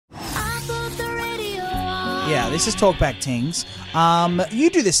Yeah, this is Talkback Tings. You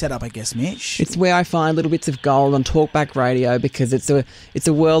do this setup, I guess, Mitch. It's where I find little bits of gold on Talkback Radio because it's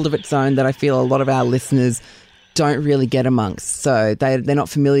a world of its own that I feel a lot of our listeners don't really get amongst. So they're not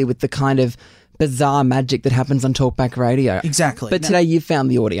familiar with the kind of bizarre magic that happens on Talkback Radio. Exactly. But today you've found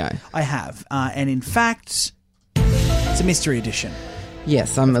the audio. I have. And in fact, it's a mystery edition.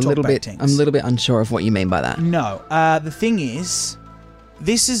 Yes, I'm a little bit unsure of what you mean by that. No. The thing is,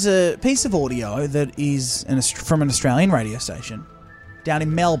 this is a piece of audio that is from an Australian radio station down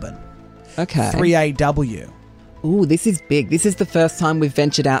in Melbourne. Okay. 3AW. Ooh, this is big. This is the first time we've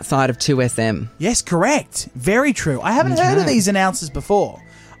ventured outside of 2SM. Yes, correct. Very true. I haven't heard of these announcers before.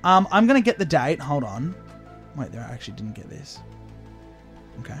 I'm going to get the date. Hold on. Wait, there, I actually didn't get this.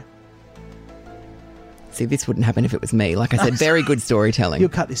 Okay. See, this wouldn't happen if it was me. Like I said, very good storytelling.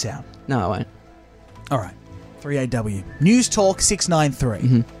 You'll cut this out. No, I won't. All right. 3AW. News Talk 693.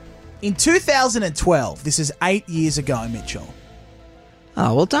 Mm-hmm. In 2012, this is 8 years ago, Mitchell.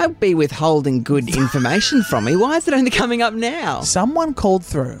 Oh, well, don't be withholding good information from me. Why is it only coming up now? Someone called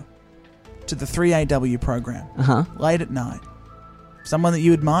through to the 3AW program late at night. Someone that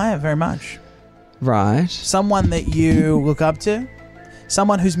you admire very much. Right. Someone that you look up to.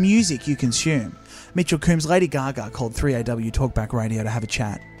 Someone whose music you consume. Mitchell Coombs, Lady Gaga called 3AW Talkback Radio to have a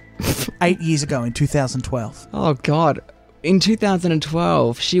chat. 8 years ago in 2012. Oh, God. In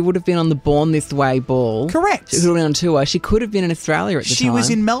 2012, she would have been on the Born This Way ball. Correct. She would have been on tour. She could have been in Australia at the time. She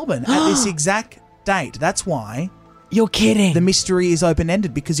was in Melbourne at this exact date. That's why... You're kidding. The mystery is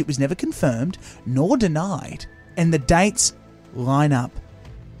open-ended because it was never confirmed nor denied. And the dates line up.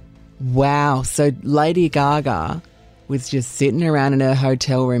 Wow. So Lady Gaga was just sitting around in her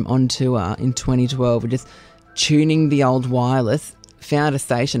hotel room on tour in 2012, just tuning the old wireless, found a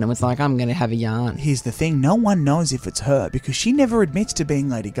station and was like, I'm going to have a yarn. Here's the thing. No one knows if it's her because she never admits to being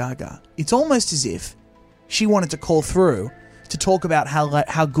Lady Gaga. It's almost as if she wanted to call through to talk about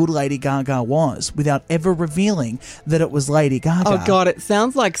how good Lady Gaga was without ever revealing that it was Lady Gaga. Oh, God, it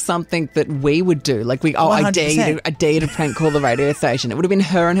sounds like something that we would do. Like, I dare you to prank call the radio station. It would have been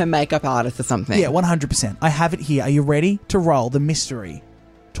her and her makeup artist or something. Yeah, 100%. I have it here. Are you ready to roll the mystery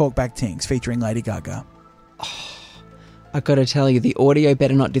Talkback Tings featuring Lady Gaga? Oh, I've got to tell you, the audio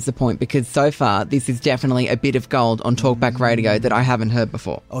better not disappoint because so far this is definitely a bit of gold on Talkback Radio that I haven't heard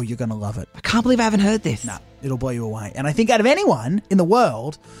before. Oh, you're going to love it. I can't believe I haven't heard this. No, it'll blow you away. And I think out of anyone in the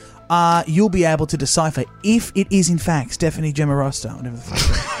world, you'll be able to decipher if it is in fact Stephanie Gemarosta. Whatever the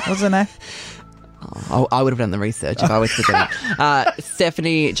fuck. What's her name? Oh, I would have done the research if I was forgetting.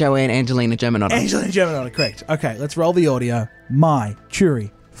 Stephanie Joanne Angelina Germanotta. Angelina Germanotta, correct. Okay, let's roll the audio. My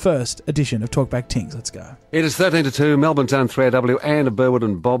Cheery first edition of Talkback Tings. Let's go. It is 13 to 2, Melbourne Town 3AW, Anne, Burwood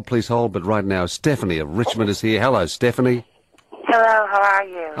and Bob, please hold. But right now, Stephanie of Richmond is here. Hello, Stephanie. Hello, how are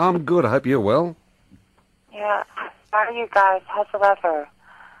you? I'm good, I hope you're well. Yeah, how are you guys? How's the weather?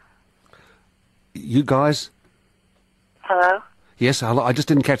 You guys? Hello? Yes, hello. I just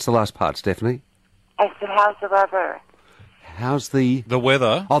didn't catch the last part, Stephanie. I said, how's the weather? How's the... The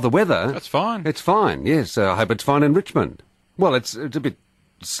weather? Oh, the weather? That's fine. It's fine, yes. I hope it's fine in Richmond. Well, it's a bit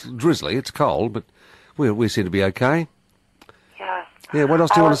drizzly, it's cold, but we seem to be okay. Yes. Yeah, what else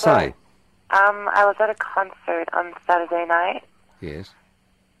do you want to say? I was at a concert on Saturday night. Yes.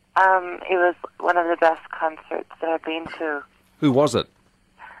 It was one of the best concerts that I've been to. Who was it?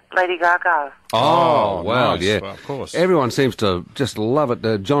 Lady Gaga. Oh, well, nice. yeah. Well, of course. Everyone seems to just love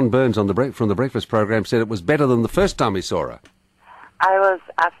it. John Burns from the Breakfast program said it was better than the first time he saw her. I was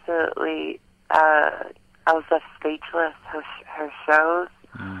absolutely, I was left speechless. Her shows,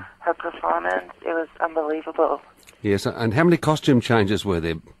 her performance, it was unbelievable. Yes, and how many costume changes were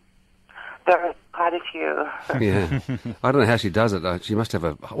there? There were quite a few. Yeah. I don't know how she does it. She must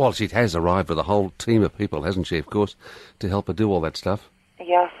have she has arrived with a whole team of people, hasn't she, of course, to help her do all that stuff.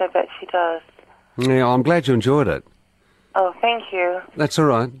 Yes, I bet she does. Yeah, I'm glad you enjoyed it. Oh, thank you. That's all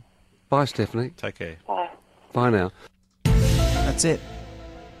right. Bye, Stephanie. Take care. Bye. Bye now. That's it.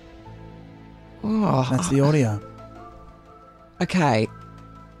 Oh, That's the audio. okay.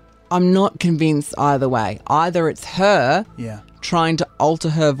 I'm not convinced either way. Either it's her trying to alter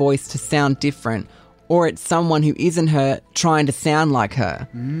her voice to sound different, or it's someone who isn't her trying to sound like her.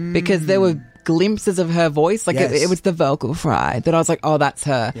 Because there were glimpses of her voice, like it was the vocal fry that I was like, oh, that's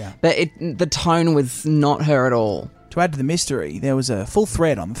her. Yeah. But the tone was not her at all. To add to the mystery, there was a full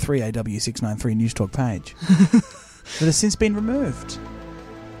thread on the 3AW693 News Talk page that has since been removed.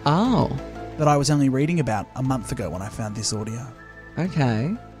 Oh. That I was only reading about a month ago when I found this audio.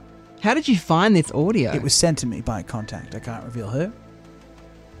 Okay. How did you find this audio? It was sent to me by a contact. I can't reveal who.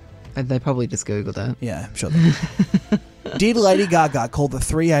 They probably just Googled it. Yeah, I'm sure they did. Did Lady Gaga call the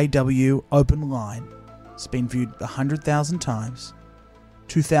 3AW open line It's been viewed 100,000 times.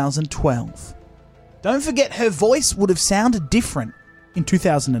 2012. Don't forget, her voice would have sounded different in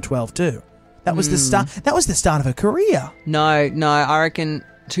 2012 too. That was the start. That was the start of her career. No, I reckon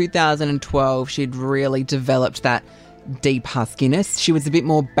 2012 she'd really developed that deep huskiness. She was a bit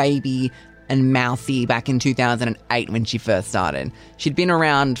more baby and mouthy back in 2008 when she first started. She'd been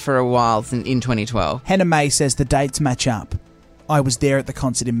around for a while in 2012. Hannah May says the dates match up. I was there at the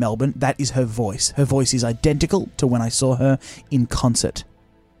concert in Melbourne. That is her voice. Her voice is identical to when I saw her in concert.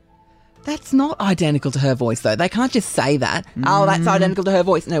 That's not identical to her voice, though. They can't just say that. Oh, that's identical to her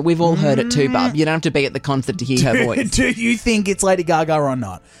voice. No, we've all heard it too, bub. You don't have to be at the concert to hear her voice. Do you think it's Lady Gaga or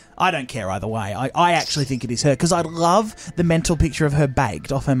not? I don't care either way. I actually think it is her because I love the mental picture of her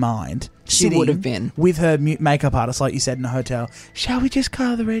baked off her mind. She would have been. With her makeup artist, like you said, in a hotel. Shall we just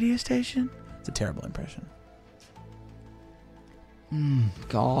call the radio station? It's a terrible impression.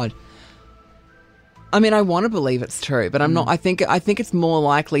 God. I mean, I want to believe it's true, but I'm not. I think it's more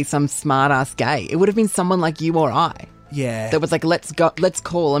likely some smart-ass gay. It would have been someone like you or I. Yeah. That was like, let's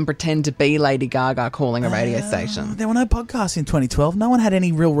call and pretend to be Lady Gaga calling a radio station. There were no podcasts in 2012. No one had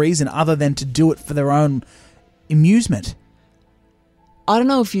any real reason other than to do it for their own amusement. I don't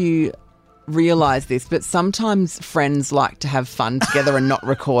know if you realise this, but sometimes friends like to have fun together and not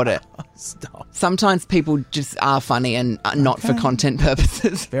record it. Stop. Sometimes people just are funny and not for content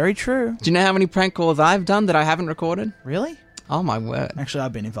purposes. Very true. Do you know how many prank calls I've done that I haven't recorded? Really? Oh, my word. Actually,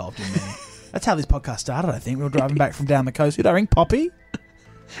 I've been involved in many. That's how this podcast started, I think. We were driving back from down the coast. Who'd I ring? Poppy?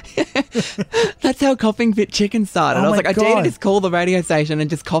 That's how coughing fit chicken started. I was like, I dare to just call the radio station and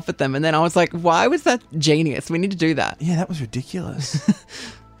just cough at them. And then I was like, why was that genius? We need to do that. Yeah, that was ridiculous.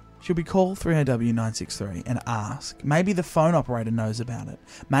 Should we call 3AW963 and ask? Maybe the phone operator knows about it.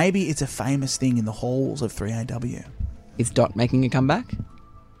 Maybe it's a famous thing in the halls of 3AW. Is Dot making a comeback?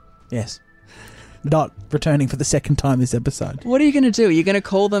 Yes. Dot returning for the second time this episode. What are you going to do? Are you going to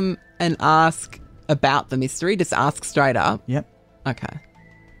call them and ask about the mystery? Just ask straight up? Yep. Okay.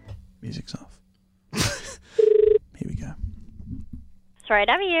 Music's off. Here we go.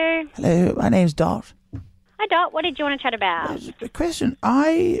 3AW. Hello, my name's Dot. Hi, Dot. What did you want to chat about? A question.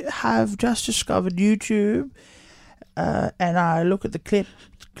 I have just discovered YouTube, and I look at the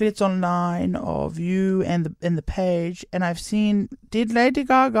clips online of you and the page, and I've seen. Did Lady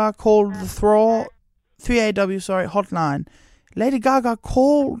Gaga call the 3AW hotline? Lady Gaga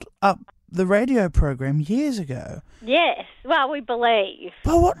called up the radio program years ago. Yes. Well, we believe.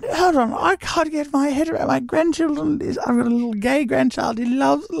 But what? Hold on. I can't get my head around. My grandchildren. I've got a little gay grandchild. He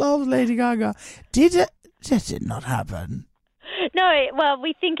loves Lady Gaga. That did not happen. No, well,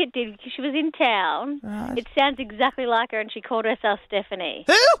 we think it did because she was in town. Right. It sounds exactly like her, and she called herself Stephanie.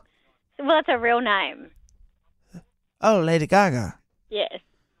 Who? Well, that's her real name. Oh, Lady Gaga. Yes.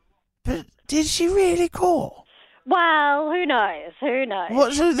 But did she really call? Well, who knows? Who knows?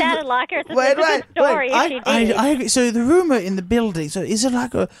 What, so it sounded like her. It's a wait, good story if she did. I agree. So the rumour in the building, so is it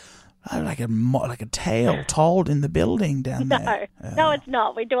like a tale told in the building down there? No, it's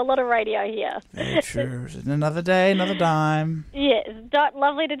not. We do a lot of radio here. Very true. Another day, another dime. Yes. Dot,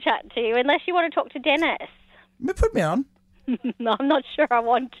 lovely to chat to you, unless you want to talk to Dennis. Put me on. No, I'm not sure I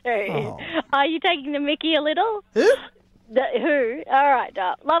want to. Oh. Are you taking the mickey a little? Who? Who? All right,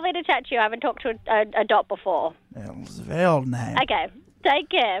 Dot. Lovely to chat to you. I haven't talked to a Dot before. It's a very old name. Okay. Take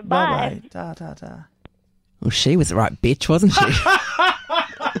care. Bye. Bye-bye. Ta-ta-ta. Well, she was the right bitch, wasn't she?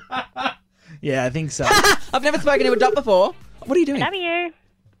 Yeah, I think so. I've never spoken to a Dot before. What are you doing? W.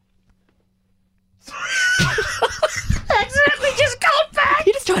 Accidentally just called back.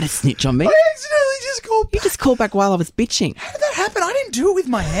 You just trying to snitch on me. I accidentally just called You back. just called back while I was bitching. How did that happen? I didn't do it with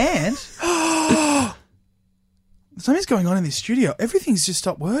my hand. Something's going on in this studio. Everything's just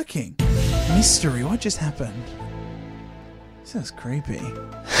stopped working. Mystery. What just happened? Sounds creepy.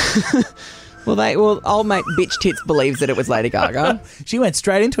 Well, old mate Bitch Tits believes that it was Lady Gaga. She went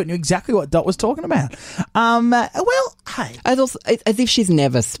straight into it, knew exactly what Dot was talking about. Well, hey. As if she's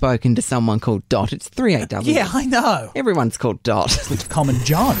never spoken to someone called Dot. It's 3AW. Yeah, I know. Everyone's called Dot. It's Common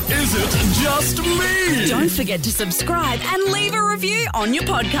John. Is it just me? Don't forget to subscribe and leave a review on your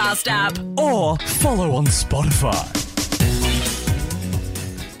podcast app. Or follow on Spotify.